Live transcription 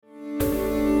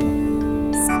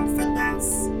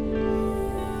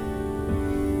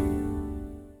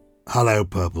Hello,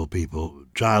 Purple people.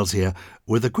 Giles here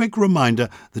with a quick reminder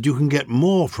that you can get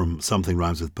more from Something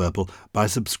Rhymes with Purple by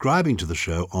subscribing to the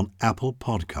show on Apple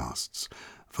Podcasts.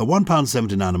 For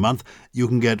 £1.79 a month, you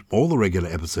can get all the regular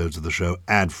episodes of the show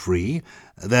ad-free.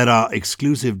 There are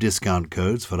exclusive discount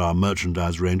codes for our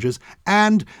merchandise ranges,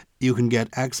 and you can get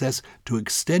access to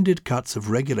extended cuts of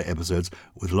regular episodes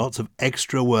with lots of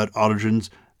extra word origins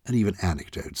and even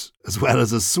anecdotes, as well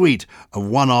as a suite of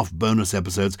one-off bonus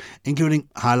episodes, including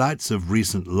highlights of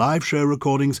recent live show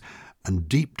recordings and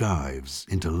deep dives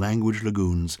into language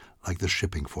lagoons like the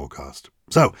shipping forecast.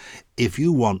 So, if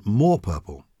you want more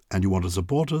Purple and you want to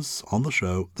support us on the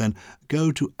show, then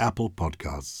go to Apple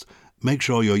Podcasts. Make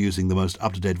sure you're using the most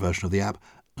up-to-date version of the app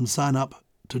and sign up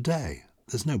today.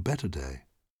 There's no better day.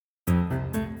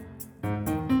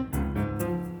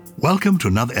 Welcome to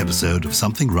another episode of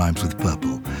Something Rhymes with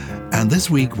Purple, and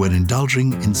this week we're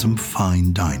indulging in some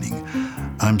fine dining.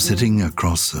 I'm sitting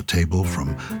across a table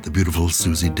from the beautiful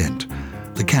Susie Dent.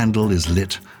 The candle is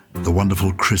lit, the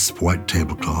wonderful crisp white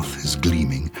tablecloth is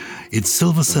gleaming. It's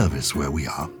silver service where we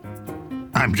are.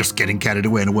 I'm just getting carried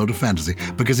away in a world of fantasy,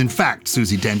 because in fact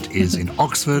Susie Dent is in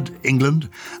Oxford, England.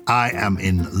 I am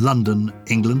in London,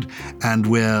 England, and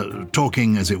we're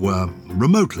talking, as it were,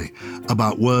 remotely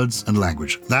about words and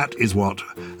language. That is what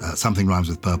Something Rhymes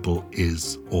with Purple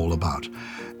is all about.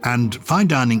 And fine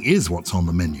dining is what's on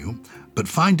the menu, but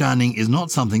fine dining is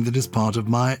not something that is part of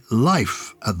my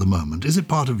life at the moment. Is it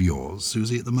part of yours,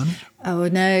 Susie, at the moment? Oh,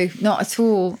 no, not at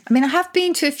all. I mean, I have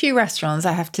been to a few restaurants,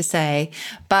 I have to say,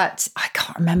 but I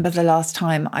can't remember the last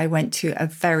time I went to a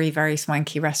very, very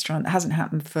swanky restaurant. It hasn't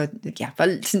happened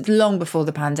since long before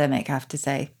the pandemic, I have to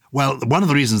say. Well, one of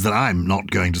the reasons that I'm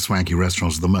not going to swanky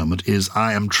restaurants at the moment is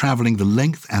I am travelling the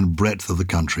length and breadth of the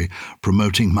country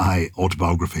promoting my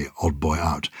autobiography, Odd Boy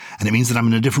Out. And it means that I'm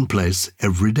in a different place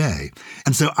every day.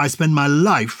 And so I spend my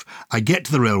life, I get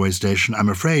to the railway station, I'm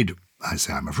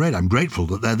grateful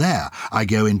that they're there. I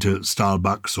go into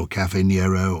Starbucks or Cafe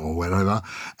Nero or wherever,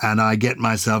 and I get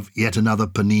myself yet another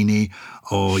panini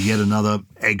or yet another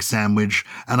egg sandwich,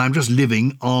 and I'm just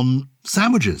living on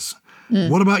sandwiches.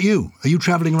 What about you? Are you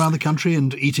travelling around the country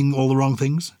and eating all the wrong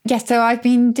things? Yes, so I've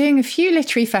been doing a few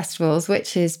literary festivals,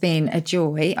 which has been a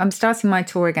joy. I'm starting my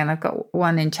tour again. I've got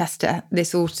one in Chester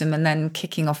this autumn and then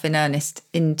kicking off in earnest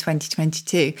in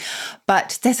 2022.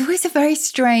 But there's always a very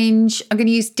strange, I'm going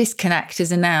to use disconnect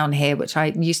as a noun here, which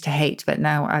I used to hate, but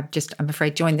now I'm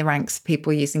afraid, joined the ranks of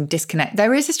people using disconnect.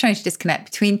 There is a strange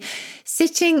disconnect between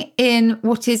sitting in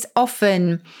what is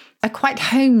often a quite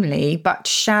homely but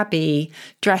shabby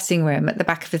dressing room at the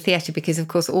back of a theatre, because, of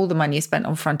course, all the money is spent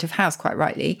on front of house, quite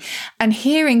rightly, and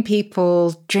hearing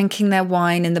people drinking their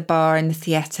wine in the bar in the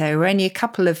theatre or only a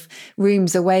couple of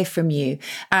rooms away from you.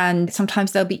 And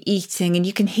sometimes they'll be eating and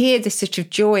you can hear this sort of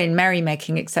joy and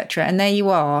merrymaking, etc. And there you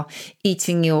are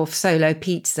eating your solo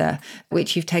pizza,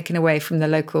 which you've taken away from the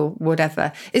local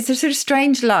whatever. It's a sort of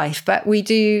strange life, but we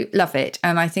do love it.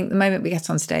 And I think the moment we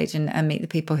get on stage and meet the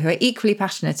people who are equally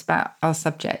passionate about our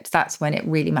subject, that's when it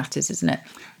really matters, isn't it?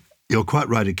 You're quite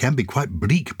right. It can be quite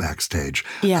bleak backstage.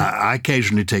 Yeah. I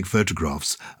occasionally take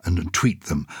photographs and tweet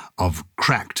them of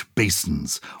cracked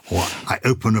basins, or I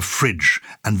open a fridge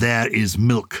and there is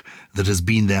milk that has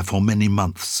been there for many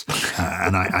months.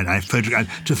 And I photograph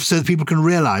so that people can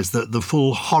realise the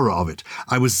full horror of it.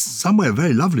 I was somewhere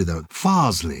very lovely, though,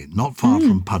 Farsley, not far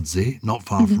from Pudsey, not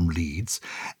far from Leeds.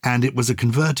 And it was a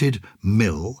converted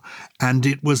mill, and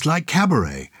it was like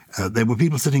cabaret. There were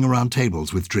people sitting around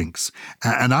tables with drinks.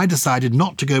 And I decided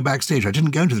not to go backstage. I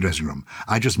didn't go into the dressing room.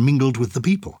 I just mingled with the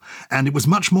people. And it was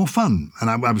much more fun. And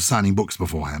I was signing books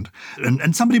beforehand.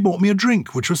 And somebody bought me a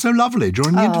drink, which was so lovely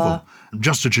during the interval.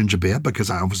 Just a ginger beer, because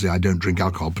I don't drink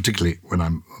alcohol, particularly when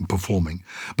I'm performing.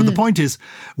 But the point is,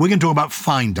 we're going to talk about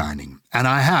fine dining. And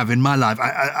I have, in my life,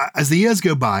 as the years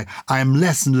go by, I am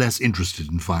less and less interested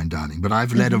in fine dining. But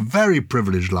I've led a very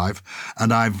privileged life,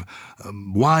 and I've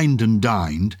wined and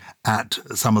dined at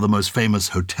some of the most famous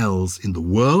hotels in the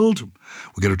world.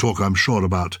 We're going to talk, I'm sure,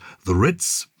 about the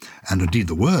Ritz, and indeed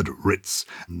the word Ritz.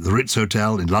 The Ritz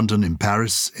Hotel in London, in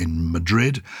Paris, in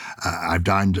Madrid. I've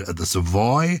dined at the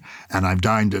Savoy, and I've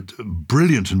dined at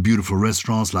brilliant and beautiful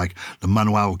restaurants like Le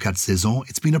Manoir aux Quatre Saisons.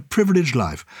 It's been a privileged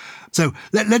life. So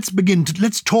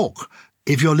let's talk.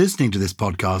 If you're listening to this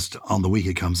podcast on the week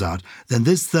it comes out, then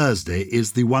this Thursday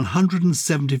is the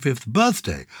 175th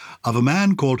birthday of a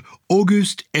man called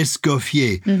Auguste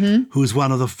Escoffier, who's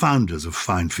one of the founders of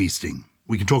fine feasting.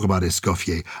 We can talk about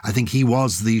Escoffier. I think he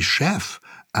was the chef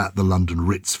at the London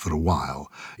Ritz for a while.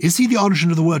 Is he the origin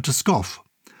of the word to scoff?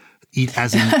 Eat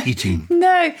as in eating.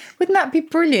 No, wouldn't that be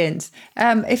brilliant?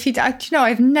 If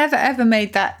I've never ever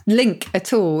made that link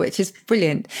at all, which is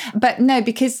brilliant. But no,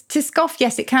 because to scoff,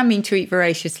 yes, it can mean to eat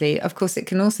voraciously. Of course, it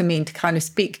can also mean to kind of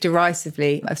speak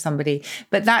derisively of somebody.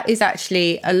 But that is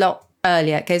actually a lot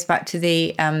earlier. It goes back to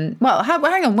the, hang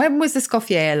on, when was the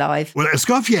Scoffier alive? Well,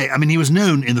 Escoffier, I mean, he was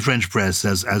known in the French press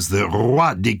as the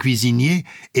roi des cuisiniers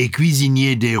et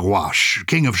cuisinier des rois,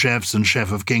 king of chefs and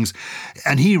chef of kings.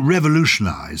 And he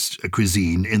revolutionized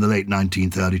cuisine in the late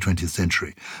 19th, early 20th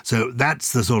century. So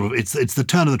that's the sort of, it's the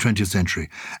turn of the 20th century.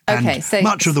 And okay, so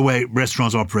much of the way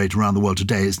restaurants operate around the world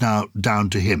today is now down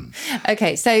to him.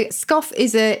 Okay, so scoff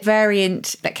is a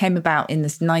variant that came about in the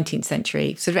 19th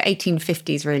century, sort of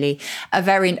 1850s really, a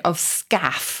variant of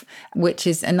scaff, which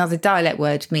is another dialect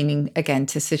word meaning, again,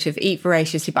 to sort of eat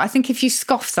voraciously. But I think if you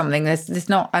scoff something,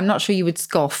 I'm not sure you would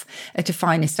scoff at a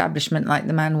fine establishment like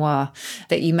the Manoir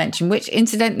that you mentioned, which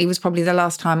incidentally was probably the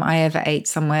last time I ever ate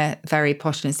somewhere very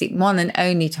posh. And it's the one and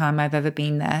only time I've ever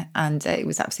been there. And it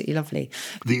was absolutely lovely.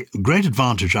 The great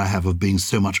advantage I have of being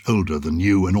so much older than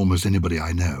you and almost anybody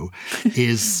I know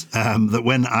is that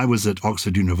when I was at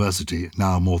Oxford University,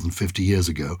 now more than 50 years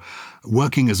ago,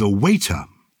 working as a waiter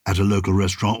at a local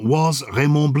restaurant was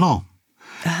Raymond Blanc,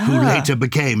 who later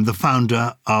became the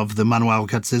founder of the Manoir aux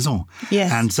Quatre Saisons.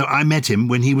 Yes. And so I met him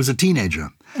when he was a teenager.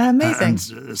 Amazing.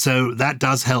 And so that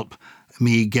does help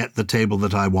me get the table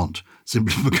that I want,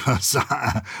 simply because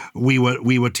we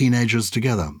were teenagers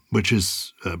together, which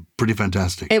is pretty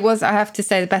fantastic. It was, I have to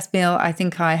say, the best meal I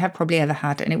think I have probably ever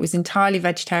had. And it was entirely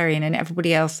vegetarian, and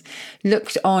everybody else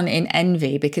looked on in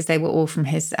envy because they were all from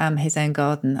his own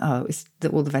garden. Oh,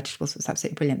 all the vegetables was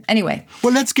absolutely brilliant. Anyway.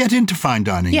 Well, let's get into fine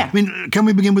dining. Yeah. I mean, can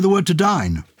we begin with the word to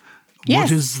dine?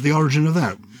 Yes. What is the origin of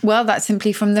that? Well, that's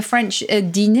simply from the French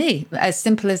dîner, as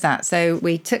simple as that. So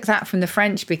we took that from the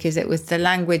French because it was the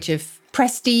language of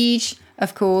prestige,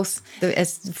 of course,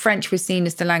 as French was seen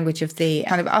as the language of the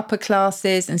kind of upper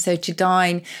classes. And so to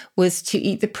dine was to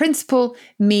eat the principal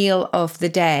meal of the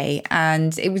day.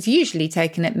 And it was usually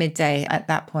taken at midday at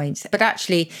that point. But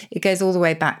actually, it goes all the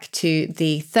way back to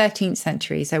the 13th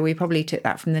century. So we probably took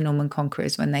that from the Norman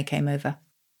conquerors when they came over.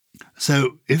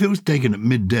 So if it was taken at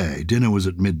midday, dinner was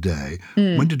at midday,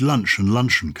 when did lunch and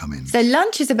luncheon come in? So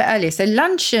lunch is a bit earlier. So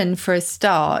luncheon, for a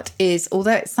start, is,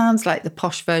 although it sounds like the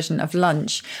posh version of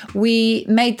lunch, we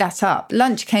made that up.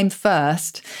 Lunch came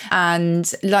first,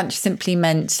 and lunch simply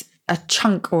meant a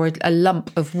chunk or a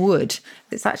lump of wood.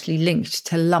 It's actually linked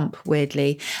to lump,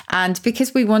 weirdly. And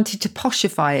because we wanted to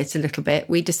poshify it a little bit,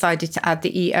 we decided to add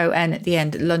the EON at the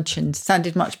end. Luncheon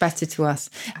sounded much better to us.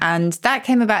 And that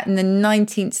came about in the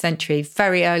 19th century,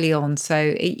 very early on.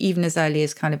 So even as early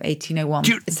as kind of 1801.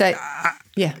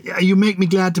 Yeah. You make me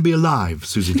glad to be alive,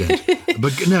 Susie Dent.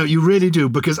 But no, you really do,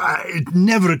 because it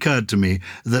never occurred to me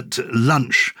that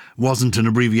lunch wasn't an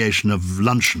abbreviation of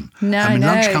luncheon. No, I mean,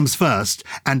 lunch comes first.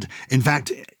 And in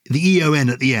fact, the EON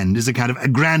at the end is a kind of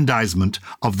aggrandizement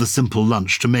of the simple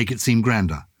lunch to make it seem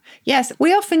grander. Yes,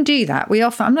 we often do that.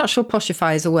 I'm not sure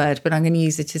poshify is a word, but I'm going to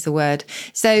use it as a word.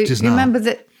 So remember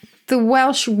that the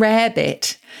Welsh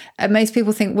rarebit, most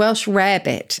people think Welsh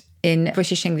rarebit in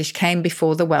British English came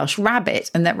before the Welsh rabbit,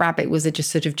 and that rabbit was a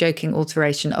just sort of joking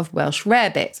alteration of Welsh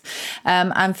rarebit.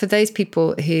 And for those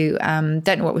people who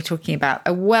don't know what we're talking about,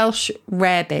 a Welsh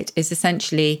rarebit is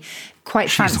essentially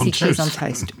quite fancy cheese on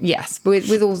toast. Yes,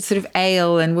 with all sort of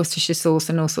ale and Worcestershire sauce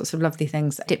and all sorts of lovely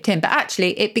things dipped in. But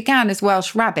actually, it began as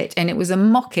Welsh rabbit, and it was a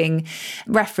mocking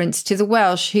reference to the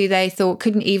Welsh, who they thought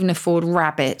couldn't even afford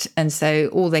rabbit, and so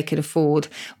all they could afford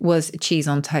was cheese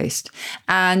on toast.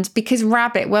 And because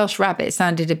Welsh rabbit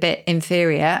sounded a bit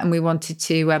inferior, and we wanted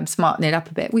to smarten it up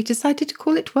a bit, we decided to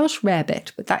call it Welsh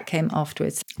rarebit, but that came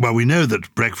afterwards. Well, we know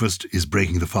that breakfast is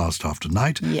breaking the fast after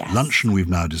night. Yes. Luncheon we've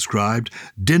now described.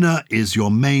 Dinner is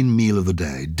your main meal of the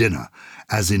day. Dinner,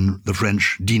 as in the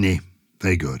French dîner.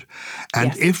 Very good.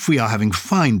 And if we are having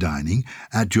fine dining,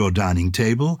 at your dining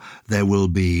table, there will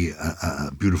be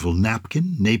a beautiful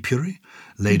napkin, napier,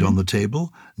 laid on the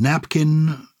table.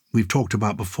 Napkin, we've talked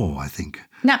about before, I think.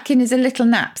 Napkin is a little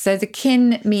nap. So the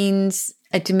kin means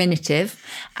a diminutive,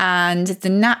 and the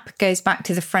nap goes back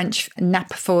to the French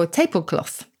nappe for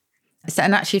tablecloth. So,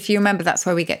 and actually, if you remember, that's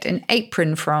where we get an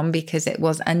apron from, because it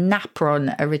was a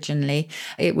napron originally.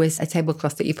 It was a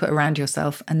tablecloth that you put around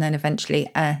yourself, and then eventually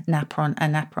a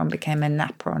napron became a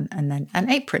napron, and then an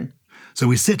apron. So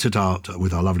we sit with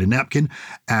our lovely napkin,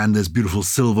 and there's beautiful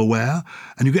silverware,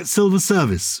 and you get silver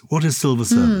service. What is silver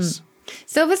service?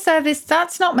 Silver service,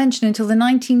 that's not mentioned until the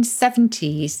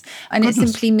 1970s. And It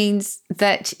simply means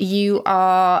that you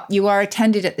are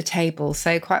attended at the table.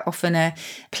 So quite often a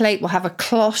plate will have a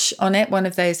cloche on it, one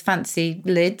of those fancy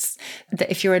lids, that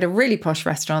if you're at a really posh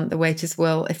restaurant, the waiters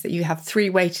will, if you have 3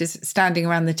 waiters standing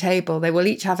around the table, they will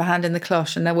each have a hand in the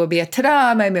cloche, and there will be a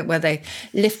ta-da moment where they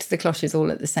lift the cloches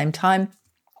all at the same time.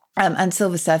 And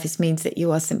silver service means that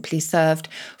you are simply served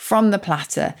from the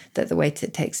platter that the waiter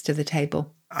takes to the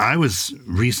table. I was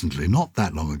recently, not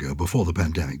that long ago, before the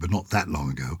pandemic, but not that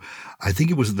long ago, I think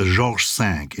it was at the Georges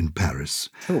V in Paris.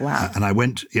 Oh, wow. And I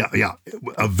went,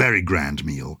 a very grand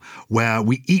meal where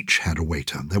we each had a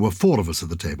waiter. There were 4 of us at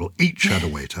the table, each had a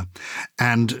waiter.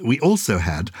 And we also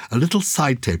had a little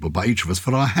side table by each of us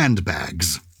for our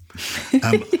handbags.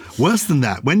 Worse than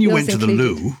that, when you went to the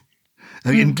loo,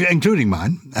 including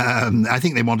mine. I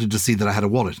think they wanted to see that I had a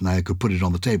wallet and I could put it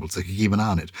on the table so I could keep an eye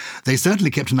on it. They certainly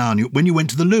kept an eye on you when you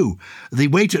went to the loo. The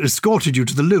waiter escorted you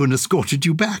to the loo and escorted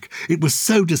you back. It was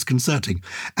so disconcerting.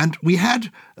 And we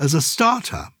had, as a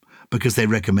starter, because they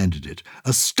recommended it,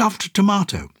 a stuffed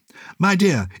tomato. My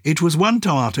dear, it was one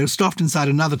tomato stuffed inside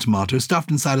another tomato,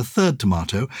 stuffed inside a third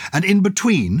tomato, and in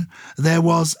between there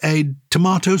was a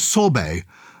tomato sorbet.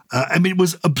 It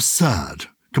was absurd.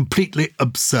 Completely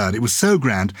absurd. It was so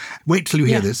grand. Wait till you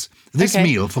hear this. This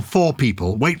meal for 4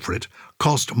 people, wait for it,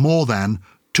 cost more than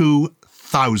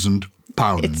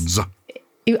 £2,000.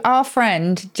 Our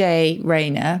friend Jay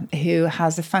Rayner, who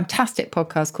has a fantastic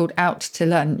podcast called Out to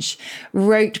Lunch,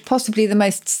 wrote possibly the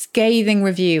most scathing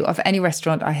review of any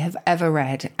restaurant I have ever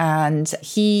read. And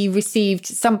he received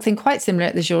something quite similar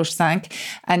at the Georges V.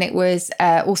 And it was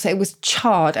it was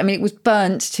charred. It was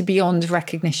burnt to beyond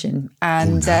recognition.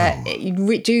 And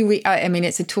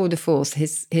it's a tour de force,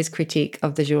 his critique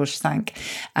of the Georges V.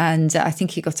 And I think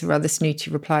he got a rather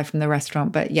snooty reply from the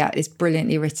restaurant. But yeah, it's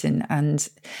brilliantly written. And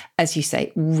as you say,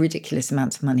 ridiculous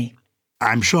amounts of money.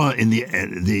 I'm sure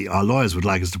our lawyers would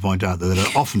like us to point out that there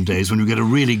are often days when you get a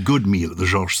really good meal at the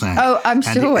Georges V. Oh, I'm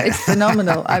sure. It's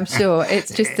phenomenal. I'm sure.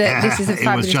 It's just that this is a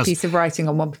fabulous piece of writing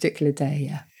on one particular day,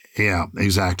 yeah. Yeah,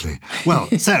 exactly. Well,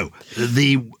 so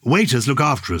the waiters look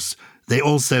after us. They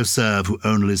also serve who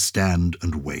only stand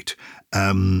and wait.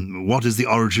 What is the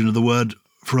origin of the word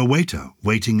for a waiter,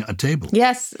 waiting at table?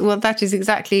 Yes, well, that is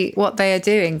exactly what they are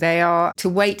doing. They are to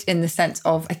wait in the sense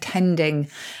of attending,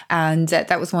 and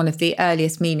that was one of the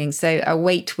earliest meanings. So a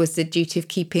wait was the duty of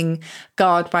keeping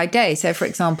guard by day. So, for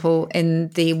example, in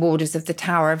the warders of the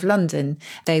Tower of London,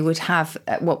 they would have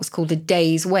what was called a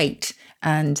day's wait,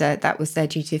 and that was their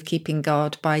duty of keeping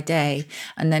guard by day.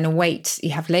 And then a wait, you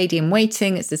have lady in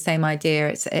waiting. It's the same idea.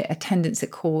 It's attendance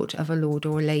at court of a lord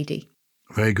or a lady.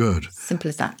 Very good. Simple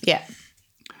as that, yeah.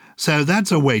 So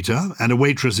that's a waiter, and a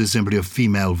waitress is simply a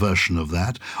female version of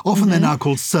that. Often they're now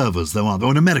called servers, though, aren't they?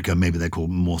 Or in America, maybe they're called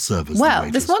more servers than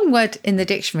waiters. There's one word in the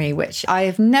dictionary which I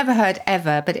have never heard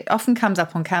ever, but it often comes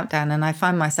up on Countdown, and I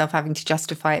find myself having to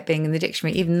justify it being in the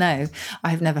dictionary, even though I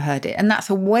have never heard it. And that's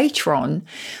a waitron,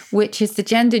 which is the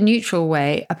gender-neutral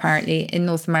way, apparently, in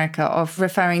North America of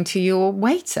referring to your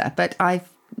waiter. But I've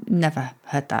never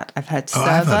heard that. I've heard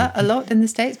server a lot in the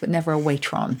States, but never a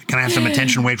waitron. Can I have some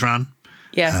attention, waitron?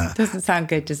 Yes, doesn't sound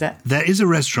good, does it? There is a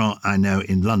restaurant I know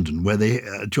in London where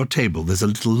at your table there's a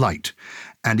little light,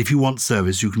 and if you want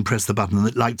service you can press the button and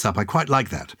it lights up. I quite like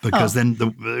that because then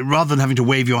rather than having to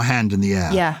wave your hand in the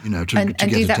air, to get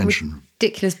do attention. That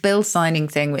ridiculous bill signing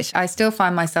thing, which I still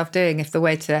find myself doing if the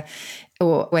waiter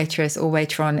or waitress or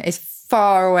waitron is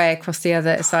far away across the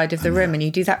other side of the room, and you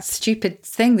do that stupid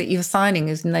thing that you're signing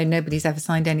as though nobody's ever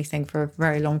signed anything for a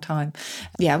very long time.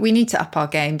 Yeah, we need to up our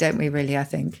game, don't we, really, I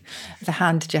think. The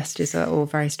hand gestures are all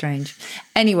very strange.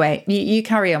 Anyway, you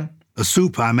carry on. A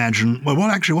soup, I imagine. Well,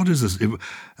 what is this?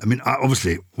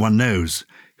 Obviously, one knows.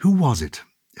 Who was it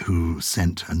who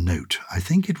sent a note? I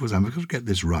think it was, I'm going to get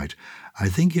this right, I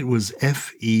think it was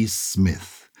F.E.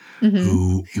 Smith,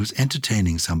 who he was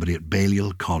entertaining somebody at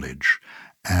Balliol College,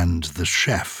 and the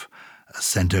chef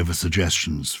sent over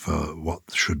suggestions for what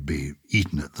should be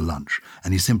eaten at the lunch.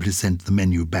 And he simply sent the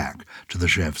menu back to the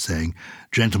chef saying,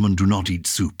 "Gentlemen do not eat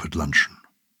soup at luncheon."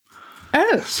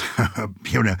 Oh. So,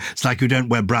 it's like you don't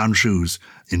wear brown shoes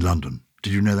in London.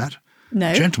 Did you know that? No.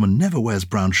 A gentleman never wears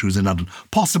brown shoes in London,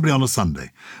 possibly on a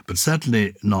Sunday, but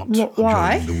certainly not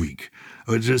during the week.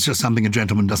 It's just something a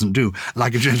gentleman doesn't do,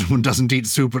 like a gentleman doesn't eat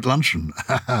soup at luncheon.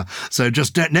 So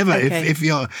just never, if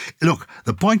you're... Look,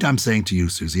 the point I'm saying to you,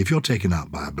 Susie, if you're taken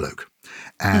out by a bloke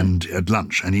and at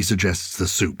lunch and he suggests the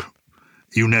soup,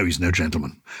 you know he's no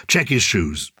gentleman. Check his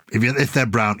shoes. If they're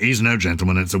brown, he's no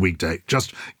gentleman, it's a weekday.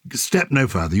 Just step no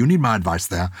further. You need my advice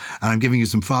there, and I'm giving you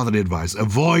some fatherly advice.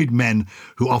 Avoid men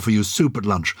who offer you soup at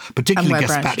lunch, particularly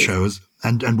gazpachos,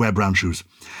 and wear brown shoes.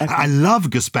 Okay. I love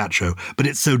gazpacho, but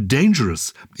it's so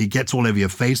dangerous. It gets all over your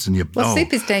face and your... Well,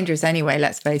 soup is dangerous anyway,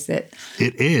 let's face it.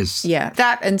 It is. Yeah,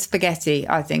 that and spaghetti,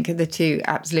 I think, are the two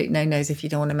absolute no-nos if you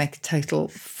don't want to make a total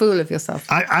fool of yourself.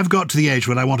 I've got to the age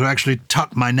when I want to actually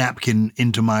tuck my napkin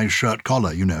into my shirt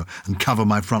collar, and cover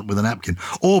my front with a napkin,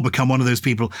 or become one of those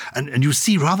people, and you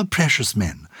see rather precious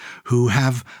men who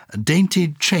have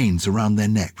dainty chains around their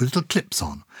neck with little clips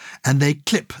on, and they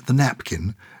clip the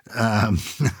napkin.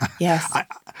 Yes.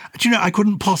 I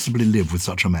couldn't possibly live with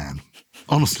such a man.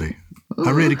 Honestly, I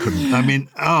really couldn't. I mean,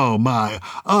 oh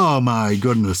my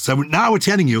goodness. So now we're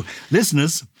telling you,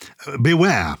 listeners,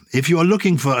 beware. If you are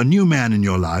looking for a new man in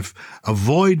your life,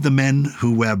 avoid the men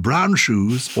who wear brown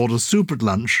shoes, order soup at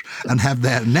lunch, and have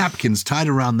their napkins tied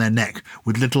around their neck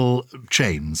with little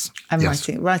chains. I'm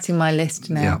writing my list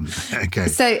now. Yeah, okay.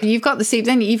 So you've got the soup,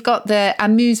 then you've got the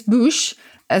amuse-bouche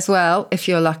as well, if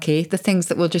you're lucky, the things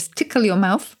that will just tickle your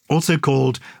mouth. Also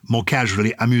called, more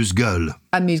casually, amuse-gueule.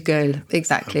 Amuse-gueule,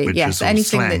 exactly. Which yes, is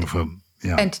anything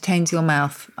that entertains your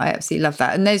mouth. I absolutely love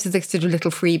that. And those are the sort of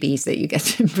little freebies that you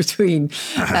get in between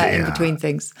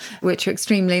things, which are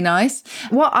extremely nice.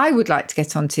 What I would like to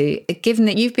get onto, given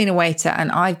that you've been a waiter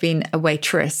and I've been a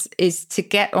waitress, is to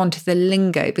get onto the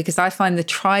lingo, because I find the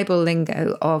tribal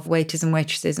lingo of waiters and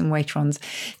waitresses and waitrons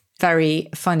very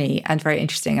funny and very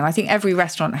interesting. And I think every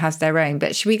restaurant has their own.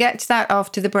 But should we get to that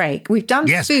after the break? We've done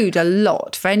food a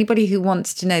lot. For anybody who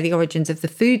wants to know the origins of the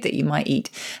food that you might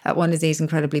eat at one of these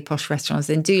incredibly posh restaurants,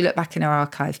 then do look back in our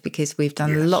archive, because we've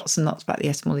done lots and lots about the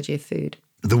etymology of food.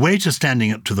 The waiter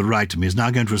standing to the right of me is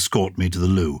now going to escort me to the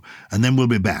loo, and then we'll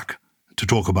be back to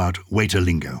talk about waiter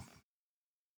lingo.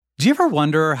 Do you ever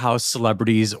wonder how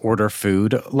celebrities order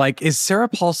food? Like, is Sarah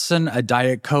Paulson a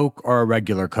Diet Coke or a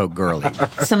regular Coke girlie?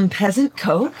 Some peasant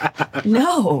Coke?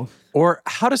 No. Or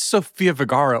how does Sofia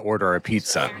Vergara order a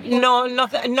pizza? No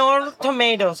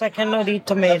tomatoes. I cannot eat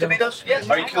tomatoes. Yes.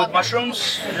 Are you cool with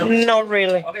mushrooms? Not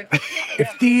really.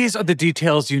 If these are the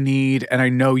details you need, and I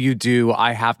know you do,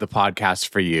 I have the podcast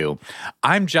for you.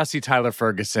 I'm Jesse Tyler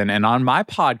Ferguson, and on my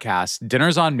podcast,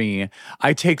 Dinners on Me,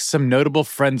 I take some notable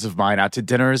friends of mine out to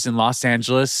dinners in Los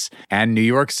Angeles and New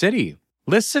York City.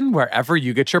 Listen wherever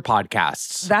you get your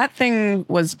podcasts. That thing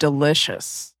was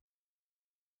delicious.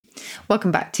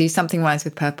 Welcome back to Something Rhymes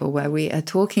with Purple, where we are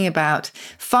talking about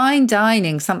fine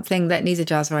dining, something that Nisa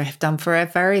Jazwa and I have done for a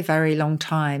very, very long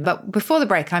time. But before the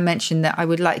break, I mentioned that I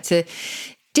would like to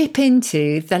dip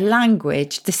into the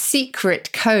language, the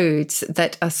secret codes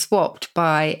that are swapped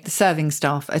by the serving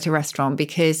staff at a restaurant,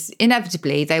 because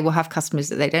inevitably they will have customers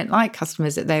that they don't like,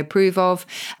 customers that they approve of,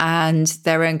 and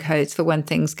their own codes for when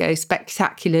things go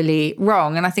spectacularly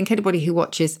wrong. And I think anybody who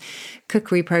watches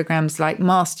cookery programs like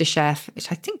MasterChef,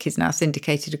 which I think is now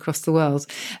syndicated across the world,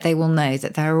 they will know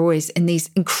that there are always in these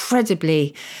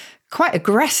incredibly quite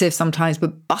aggressive sometimes,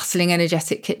 but bustling,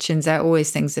 energetic kitchens, there are always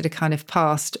things that are kind of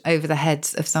passed over the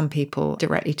heads of some people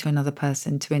directly to another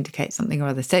person to indicate something or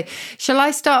other. So shall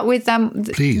I start with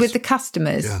with the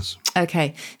customers? Yes.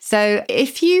 Okay. So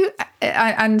if you,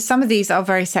 and some of these are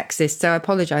very sexist, so I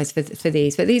apologise for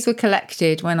these, but these were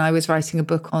collected when I was writing a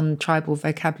book on tribal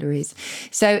vocabularies.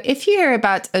 So if you hear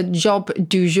about a job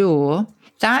du jour,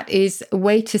 that is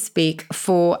waiter speak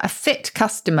for a fit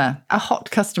customer, a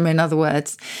hot customer, in other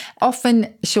words,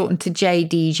 often shortened to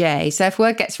JDJ. So if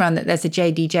word gets around that there's a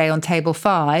JDJ on table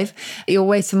 5, your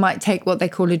waiter might take what they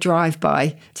call a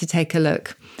drive-by to take a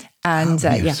look. And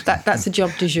that's a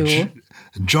job du jour.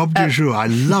 Job du jour, I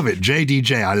love it.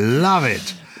 JDJ, I love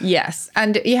it. Yes.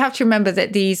 And you have to remember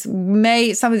that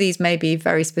some of these may be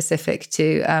very specific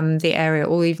to the area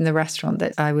or even the restaurant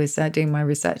that I was doing my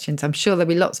research into. I'm sure there'll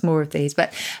be lots more of these.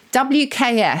 But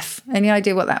WKF, any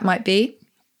idea what that might be?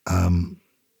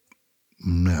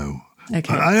 No.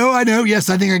 Okay. I know.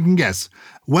 Yes, I think I can guess.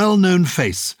 Well-known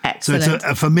face. Excellent. So it's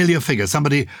a familiar figure.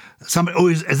 Somebody. Oh,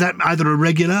 is that either a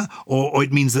regular or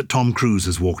it means that Tom Cruise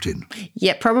has walked in?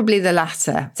 Yeah, probably the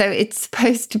latter. So it's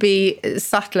supposed to be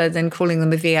subtler than calling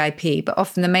them a VIP, but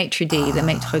often the maitre d', the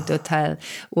maître d'hôtel,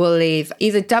 will leave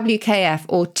either WKF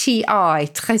or TI,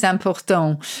 très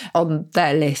important, on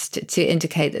their list to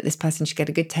indicate that this person should get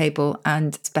a good table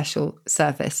and special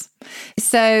service.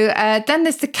 So then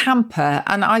there's the camper,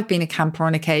 and I've been a camper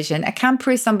on occasion. A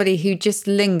camper is somebody who just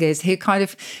lingers, who kind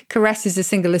of caresses a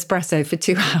single espresso for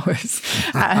 2 hours hours.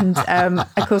 And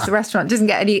of course, the restaurant doesn't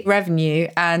get any revenue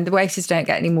and the waiters don't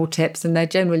get any more tips and they're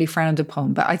generally frowned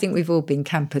upon. But I think we've all been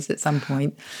campers at some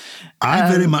point.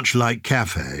 I very much like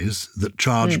cafes that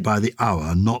charge by the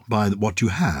hour, not by what you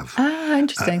have. Ah,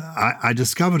 interesting. I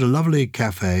discovered a lovely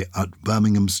cafe at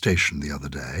Birmingham Station the other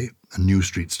day, a New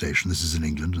Street station. This is in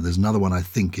England. And there's another one, I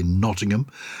think, in Nottingham.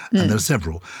 And there are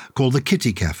several, called the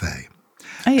Kitty Cafe.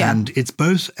 Oh, yeah. And it's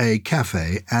both a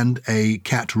cafe and a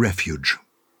cat refuge.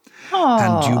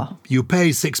 Oh. And you pay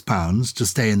 £6 to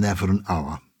stay in there for an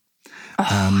hour.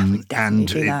 And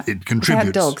do that. it If contributes. I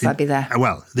had dogs, I'd be there.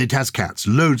 Well, it has cats,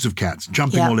 loads of cats,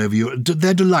 jumping Yeah. all over you.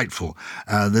 They're delightful.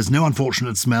 There's no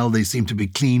unfortunate smell. They seem to be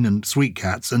clean and sweet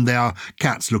cats, and they are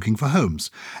cats looking for homes.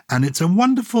 And it's a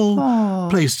wonderful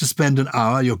place to spend an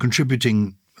hour. You're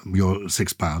contributing your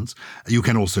 £6. You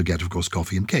can also get, of course,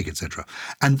 coffee and cake, etc.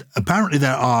 And apparently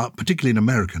there are, particularly in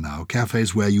America now,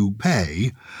 cafes where you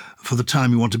pay for the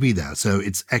time you want to be there. So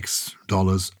it's X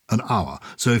dollars an hour.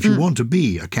 So if you want to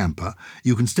be a camper,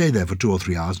 you can stay there for 2 or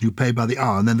 3 hours and you pay by the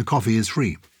hour and then the coffee is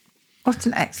free. What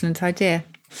an excellent idea.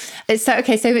 So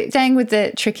staying with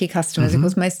the tricky customers, of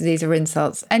course, most of these are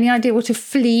insults. Any idea what a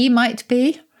flea might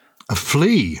be? A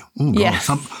flea? Oh, God. Yes.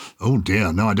 Oh,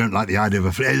 dear. No, I don't like the idea of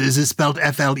a flea. Is it spelled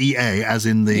F-L-E-A as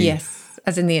in the Yes,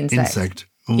 as in the insect.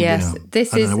 Oh, Yes, dear.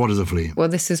 I don't know. What is a flea? Well,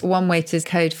 this is one waiter's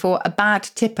code for a bad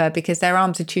tipper because their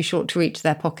arms are too short to reach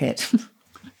their pocket.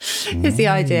 Is the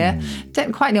idea.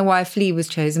 Don't quite know why a flea was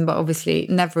chosen, but obviously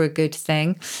never a good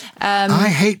thing. Can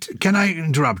I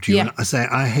interrupt you? Yeah. I say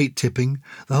I hate tipping.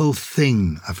 The whole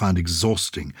thing I find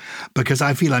exhausting because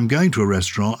I feel I'm going to a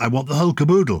restaurant. I want the whole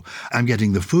caboodle. I'm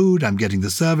getting the food. I'm getting the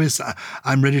service.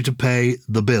 I'm ready to pay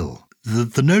the bill.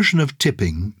 The notion of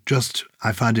tipping,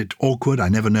 I find it awkward. I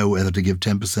never know whether to give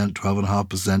 10%,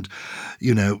 12.5%,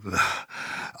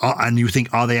 and you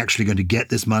think, are they actually going to get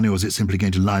this money or is it simply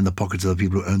going to line the pockets of the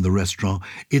people who own the restaurant?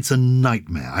 It's a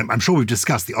nightmare. I'm sure we've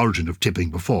discussed the origin of tipping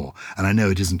before, and I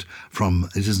know it isn't an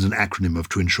acronym of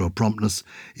to ensure promptness.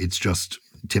 It's just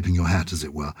tipping your hat, as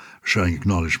it were, showing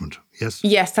acknowledgement. Yes?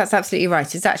 Yes, that's absolutely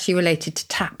right. It's actually related to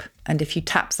tap. And if you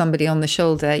tap somebody on the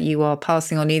shoulder, you are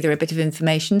passing on either a bit of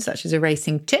information, such as a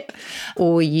racing tip,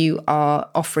 or you are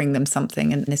offering them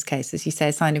something. And in this case, as you say,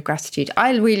 a sign of gratitude.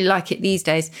 I really like it these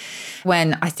days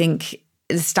when I think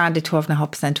the standard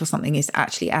 12.5% or something is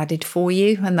actually added for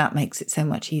you. And that makes it so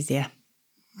much easier.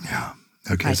 Yeah.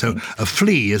 Okay, so a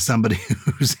flea is somebody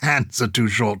whose hands are too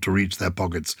short to reach their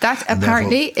pockets. That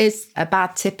apparently is a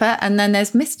bad tipper. And then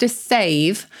there's Mr.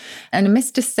 Save. And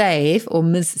Mr. Save, or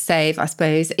Ms. Save, I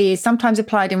suppose, is sometimes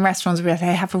applied in restaurants where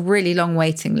they have a really long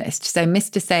waiting list. So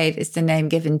Mr. Save is the name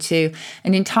given to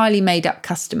an entirely made-up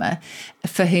customer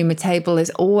for whom a table is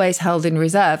always held in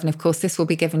reserve. And, of course, this will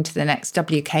be given to the next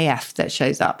WKF that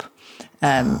shows up.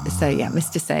 So, yeah,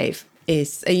 Mr. Save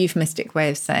is a euphemistic way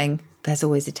of saying there's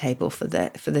always a table for the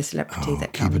celebrity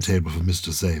that comes. Keep a table for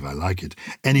Mr. Save. I like it.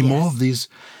 Any more of these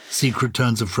secret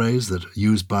turns of phrase that are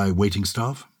used by waiting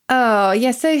staff? Oh, yeah.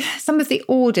 So some of the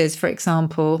orders, for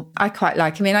example, I quite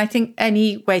like. I mean, I think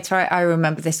any waiter, I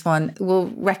remember this one, will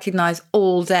recognise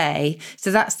all day. So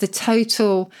that's the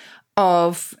total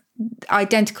of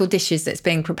identical dishes that's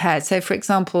being prepared. So, for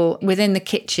example, within the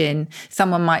kitchen,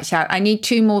 someone might shout, I need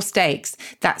 2 more steaks.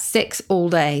 That's 6 all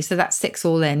day. So that's 6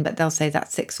 all in, but they'll say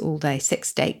that's 6 all day, 6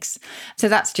 steaks. So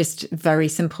that's just very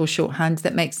simple shorthand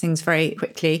that makes things very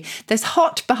quickly. There's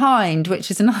hot behind, which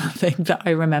is another thing that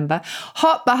I remember.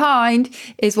 Hot behind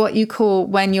is what you call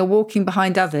when you're walking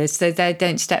behind others so they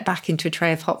don't step back into a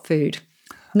tray of hot food.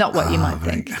 Not what you might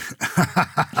think.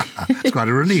 It's quite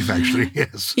a relief, actually,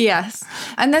 yes. Yes.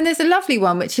 And then there's a lovely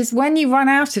one, which is when you run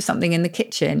out of something in the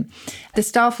kitchen, the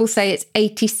staff will say it's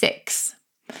 86.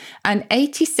 And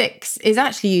 86 is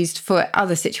actually used for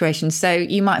other situations. So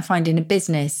you might find in a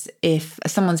business, if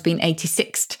someone's been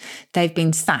 86'd, they've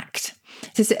been sacked.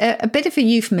 So it's a bit of a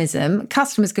euphemism.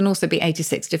 Customers can also be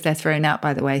 86'd if they're thrown out,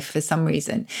 by the way, for some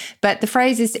reason. But the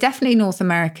phrase is definitely North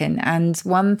American. And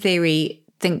one theory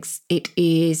thinks it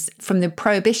is from the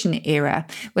Prohibition era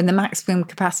when the maximum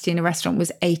capacity in a restaurant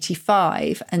was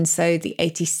 85. And so the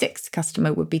 86th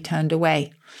customer would be turned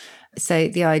away. So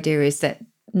the idea is that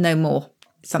no more.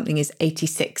 Something is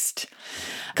 86th.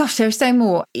 Gosh, there are so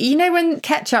more. You know, when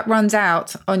ketchup runs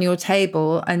out on your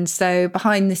table, and so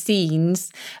behind the scenes,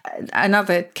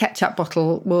 another ketchup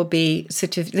bottle will be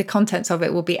the contents of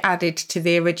it will be added to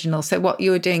the original. So what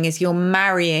you're doing is you're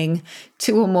marrying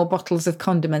 2 or more bottles of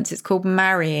condiments. It's called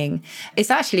marrying.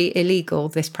 It's actually illegal,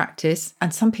 this practice.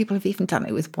 And some people have even done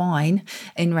it with wine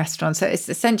in restaurants. So it's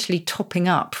essentially topping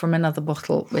up from another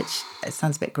bottle, which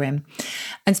sounds a bit grim.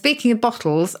 And speaking of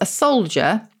bottles, a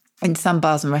soldier in some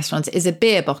bars and restaurants is a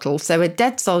beer bottle. So a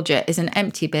dead soldier is an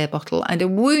empty beer bottle, and a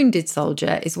wounded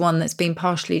soldier is one that's been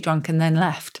partially drunk and then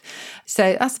left.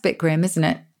 So that's a bit grim, isn't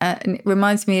it? And it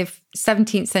reminds me of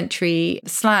 17th century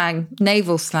slang,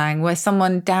 naval slang, where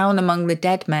someone down among the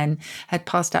dead men had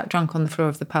passed out drunk on the floor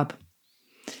of the pub.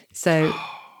 So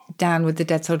down with the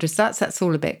dead soldiers. That's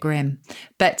all a bit grim.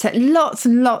 But lots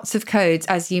and lots of codes,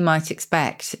 as you might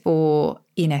expect, or,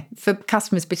 for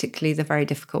customers, particularly the very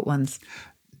difficult ones.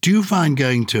 Do you find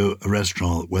going to a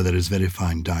restaurant where there is very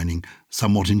fine dining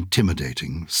somewhat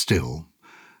intimidating still,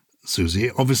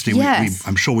 Susie? Obviously, yes.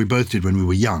 I'm sure we both did when we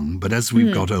were young, but as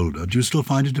we've got older, do you still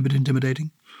find it a bit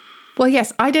intimidating? Well,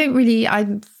 yes,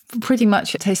 I'm pretty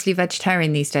much totally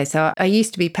vegetarian these days. So I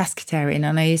used to be pescatarian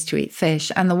and I used to eat fish.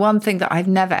 And the one thing that I've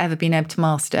never, ever been able to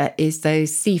master is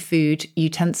those seafood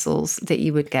utensils that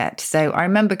you would get. So I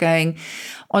remember going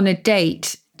on a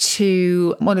date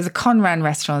to one of the Conran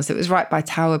restaurants that was right by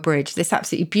Tower Bridge, this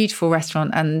absolutely beautiful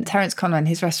restaurant. And Terence Conran,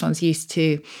 his restaurants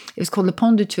it was called Le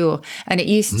Pont de Tours, and it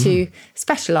used to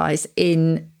specialise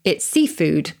in its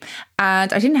seafood.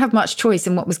 And I didn't have much choice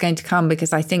in what was going to come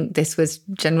because I think this was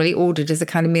generally ordered as a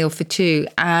kind of meal for two.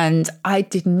 And I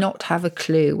did not have a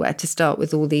clue where to start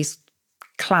with all these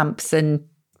clamps and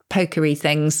pokery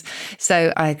things.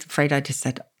 So I'm afraid I just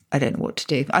said, I don't know what to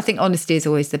do. I think honesty is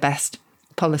always the best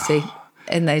policy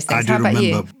in those things. How about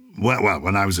you? Well,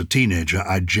 when I was a teenager,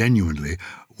 I genuinely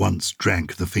once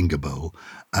drank the finger bowl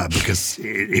because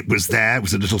it was there. It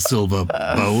was a little silver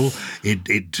bowl.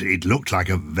 It looked like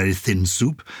a very thin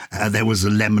soup. There was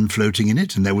a lemon floating in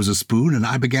it, and there was a spoon, and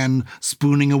I began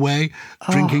spooning away,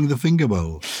 drinking the finger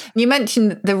bowl. You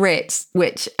mentioned the Ritz,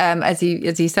 which, as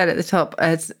you said at the top,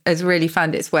 has really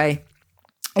found its way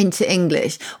into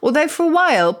English. Although for a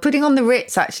while, putting on the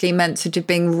Ritz actually meant sort of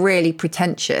being really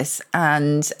pretentious,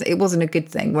 and it wasn't a good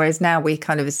thing. Whereas now we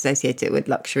kind of associate it with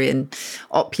luxury and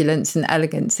opulence and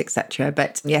elegance, etc.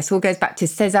 But yes, all goes back to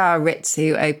César Ritz,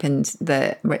 who opened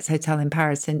the Ritz Hotel in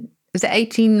Paris in, was it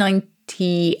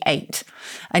 1898?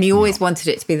 And he always wanted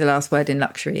it to be the last word in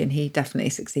luxury, and he definitely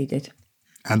succeeded.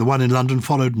 And the one in London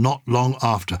followed not long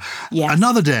after. Yes.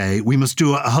 Another day, we must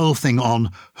do a whole thing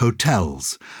on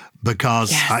hotels,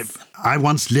 because Yes. I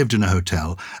once lived in a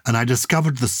hotel and I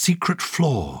discovered the secret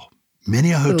floor.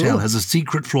 Many a hotel has a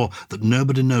secret floor that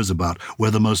nobody knows about, where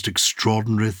the most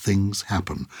extraordinary things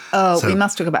happen. We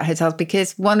must talk about hotels,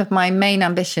 because one of my main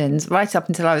ambitions, right up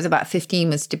until I was about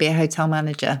 15, was to be a hotel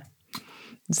manager.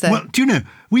 So, Well, do you know,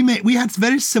 we had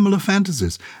very similar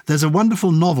fantasies. There's a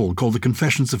wonderful novel called The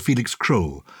Confessions of Felix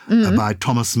Kroll by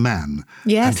Thomas Mann.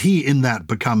 Yes. And he, in that,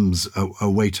 becomes a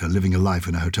waiter living a life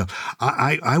in a hotel.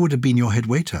 I would have been your head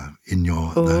waiter in the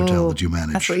hotel that you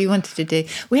managed. That's what you wanted to do.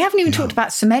 We haven't even talked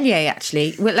about sommelier,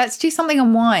 actually. Well, let's do something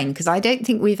on wine, because I don't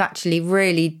think we've actually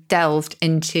really delved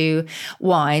into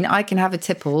wine. I can have a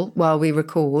tipple while we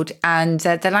record, and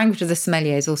the language of the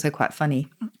sommelier is also quite funny.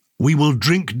 We will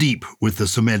drink deep with the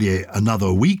sommelier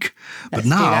another week, but Let's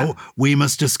do now that. we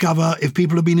must discover if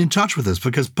people have been in touch with us,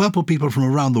 because purple people from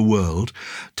around the world,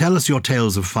 tell us your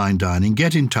tales of fine dining.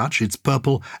 Get in touch. It's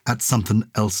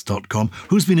purple@somethingelse.com.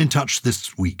 Who's been in touch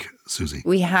this week, Susie?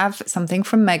 We have something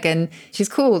from Megan. She's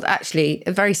called, actually,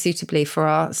 very suitably for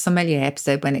our sommelier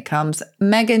episode when it comes,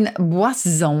 Megan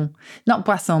Boisson. Not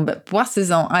Boisson, but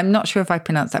Boisson. I'm not sure if I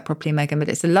pronounced that properly, Megan, but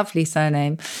it's a lovely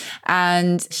surname.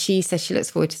 And she says she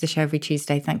looks forward to the show every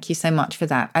Tuesday. Thank you so much for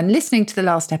that. And listening to the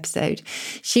last episode,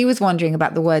 she was wondering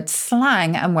about the word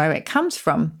slang and where it comes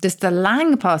from. Does the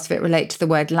lang part of it relate to the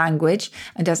word language?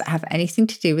 And does it have anything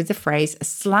to do with the phrase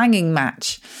slanging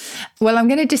match? Well, I'm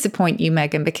going to disappoint you,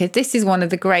 Megan, because this is one of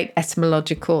the great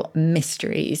etymological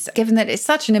mysteries. Given that it's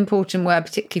such an important word,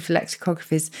 particularly for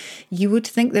lexicographers, you would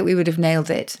think that we would have nailed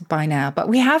it by now. But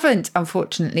we haven't,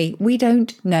 unfortunately. We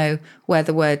don't know where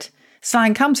the word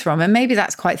slang comes from. And maybe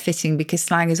that's quite fitting, because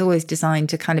slang is always designed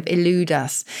to kind of elude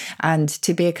us and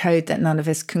to be a code that none of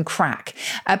us can crack.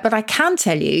 But I can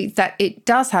tell you that it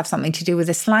does have something to do with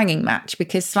a slanging match,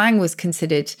 because slang was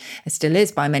considered, it still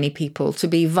is by many people, to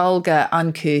be vulgar,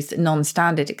 uncouth,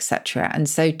 non-standard, etc. And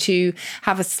so to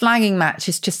have a slanging match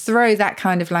is to throw that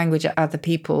kind of language at other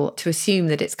people, to assume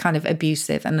that it's kind of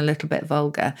abusive and a little bit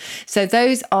vulgar. So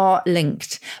those are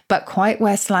linked, but quite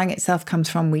where slang itself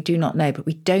comes from, we do not know, but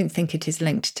we don't think it is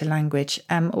linked to language.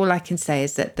 All I can say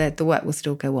is that the work will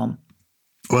still go on.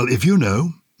 Well, if you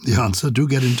know the answer, do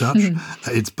get in touch.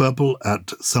 It's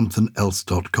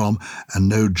purple@somethingelse.com, and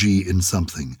no G in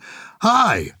something.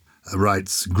 Hi,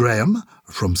 writes Graham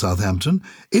from Southampton.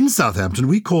 In Southampton,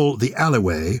 we call the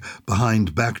alleyway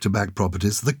behind back-to-back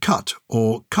properties the cut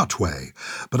or cutway,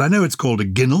 but I know it's called a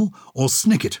ginnel or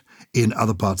snicket in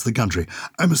other parts of the country.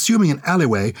 I'm assuming an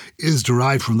alleyway is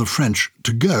derived from the French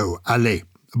to go, aller.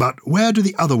 But where do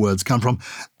the other words come from?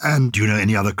 And do you know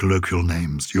any other colloquial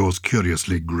names? Yours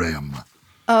curiously, Graham.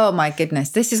 Oh my goodness.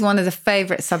 This is one of the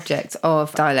favourite subjects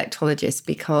of dialectologists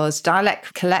because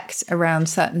dialect collects around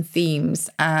certain themes.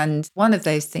 And one of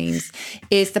those themes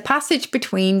is the passage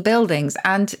between buildings.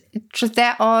 And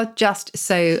there are just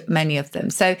so many of them.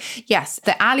 So yes,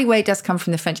 the alleyway does come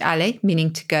from the French aller,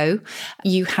 meaning to go.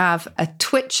 You have a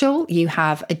twitchell, you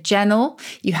have a gennel,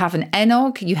 you have an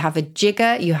enog, you have a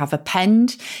jigger, you have a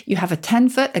pend, you have a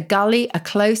 10-foot, a gully, a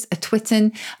close, a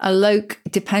twitten, a loke,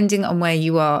 depending on where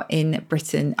you are in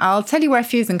Britain. I'll tell you where a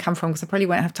few of them come from because I probably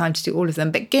won't have time to do all of them.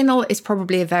 But ginnel is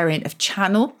probably a variant of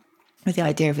channel, with the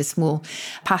idea of a small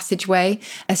passageway.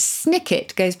 A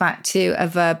snicket goes back to a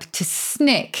verb to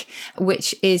snick,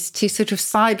 which is to sort of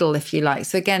sidle, if you like.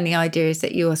 So again, the idea is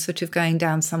that you are sort of going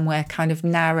down somewhere kind of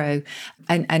narrow,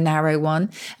 a narrow one.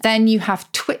 Then you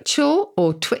have twitchell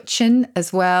or twitchen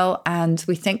as well. And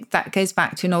we think that goes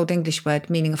back to an Old English word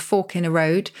meaning a fork in a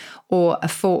road or a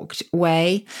forked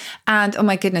way. And oh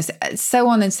my goodness, so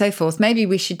on and so forth. Maybe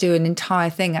we should do an entire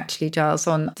thing actually, Giles,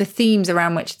 on the themes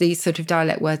around which these sort of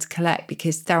dialect words collect,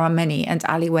 because there are many, and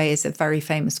alleyway is a very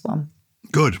famous one.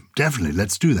 Good, definitely,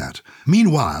 let's do that.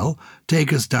 Meanwhile,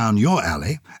 take us down your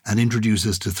alley and introduce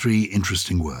us to 3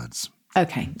 interesting words.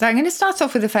 Okay, so I'm going to start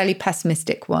off with a fairly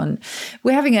pessimistic one.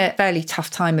 We're having a fairly tough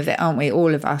time of it, aren't we,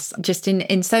 all of us, just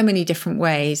in so many different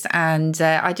ways. And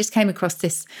I just came across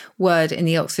this word in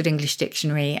the Oxford English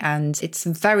Dictionary, and it's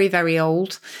very, very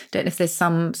old. Don't know if there's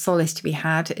some solace to be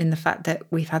had in the fact that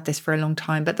we've had this for a long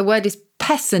time, but the word is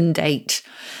pessendate.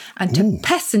 And to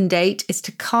pessendate is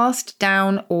to cast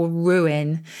down or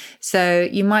ruin. So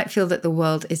you might feel that the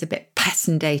world is a bit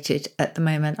pessendated at the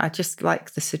moment. I just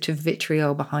like the sort of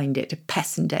vitriol behind it, to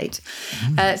pessendate.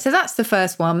 So that's the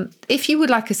first one. If you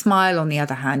would like a smile, on the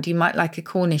other hand, you might like a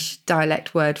Cornish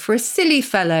dialect word for a silly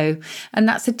fellow, and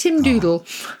that's a timdoodle.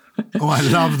 Oh, I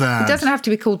love that. It doesn't have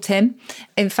to be called Tim.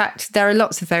 In fact, there are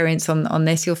lots of variants on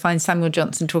this. You'll find Samuel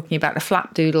Johnson talking about a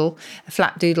flapdoodle. A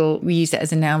flapdoodle, we use it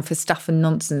as a noun for stuff and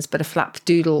nonsense, but a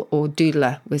flapdoodle or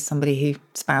doodler was somebody who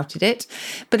spouted it.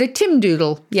 But a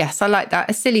timdoodle, yes, I like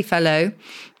that. A silly fellow.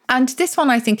 And this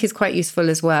one I think is quite useful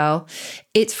as well.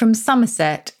 It's from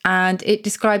Somerset, and it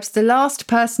describes the last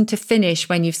person to finish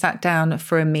when you've sat down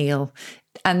for a meal,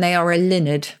 and they are a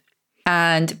linard.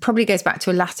 And probably goes back to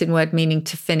a Latin word meaning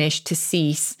to finish, to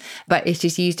cease, but it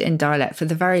is used in dialect for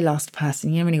the very last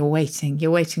person. You know, when you're waiting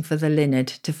for the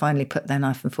linard to finally put their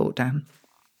knife and fork down.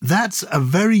 That's a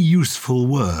very useful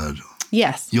word.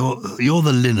 Yes. You're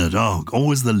the linard. Oh,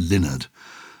 always the linard.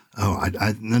 Oh,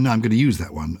 I'm going to use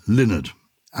that one, linard.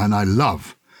 And I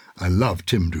love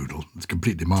Timdoodle. It's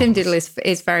completely marvellous. Timdoodle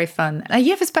is very fun. You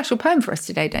have a special poem for us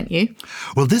today, don't you?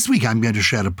 Well, this week I'm going to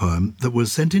share a poem that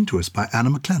was sent in to us by Anna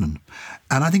McLennan.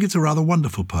 And I think it's a rather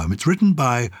wonderful poem. It's written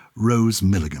by Rose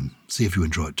Milligan. See if you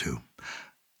enjoy it too.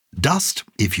 Dust,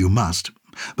 if you must,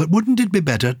 but wouldn't it be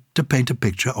better to paint a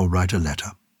picture or write a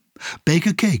letter? Bake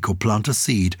a cake or plant a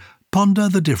seed. Ponder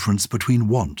the difference between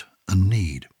want and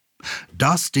need.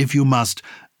 Dust, if you must,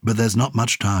 but there's not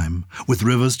much time, with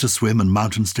rivers to swim and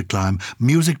mountains to climb,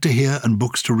 music to hear and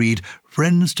books to read,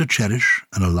 friends to cherish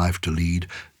and a life to lead.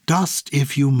 Dust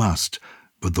if you must,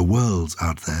 but the world's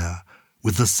out there,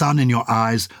 with the sun in your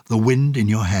eyes, the wind in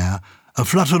your hair, a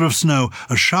flutter of snow,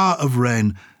 a shower of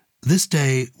rain. This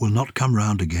day will not come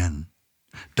round again.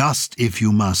 Dust if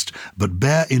you must, but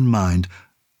bear in mind,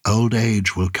 old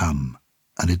age will come,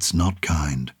 and it's not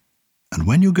kind. And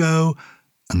when you go,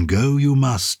 and go you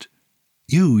must,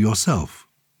 you yourself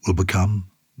will become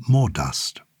more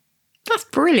dust. That's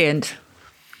brilliant.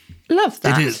 Love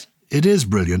that. It is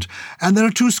brilliant. And there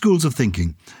are 2 schools of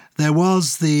thinking. There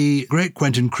was the great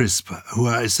Quentin Crisp, who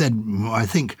I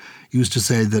think, used to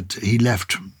say that he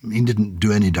didn't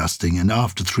do any dusting, and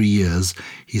after 3 years,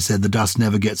 he said the dust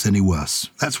never gets any worse.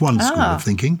 That's one school of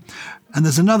thinking. And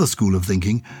there's another school of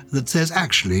thinking that says,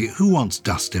 actually, who wants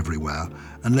dust everywhere?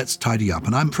 And let's tidy up.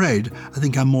 And I'm afraid, I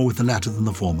think I'm more with the latter than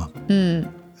the former.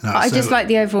 I just like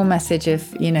the overall message of,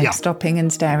 stopping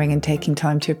and staring and taking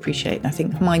time to appreciate. And I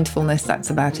think mindfulness, that's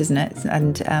about, isn't it?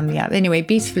 And anyway,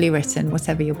 beautifully written,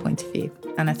 whatever your point of view.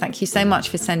 And I thank you so much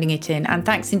for sending it in. And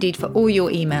thanks indeed for all your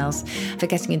emails, for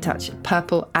getting in touch at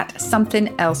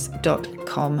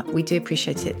purple@somethingelse.com. We do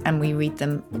appreciate it and we read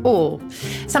them all.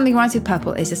 Something Rhymes with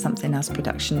Purple is a Something Else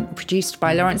production, produced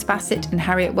by Lawrence Bassett and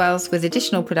Harriet Wells, with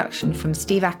additional production from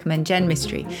Steve Ackerman, Jen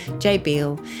Mystery, Jay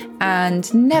Beale,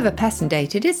 and never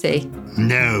pessendated, is he?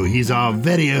 No, he's our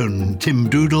very own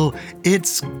Timdoodle.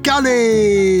 It's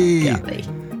Gully! Gully.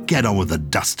 Get on with the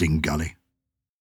dusting, Gully.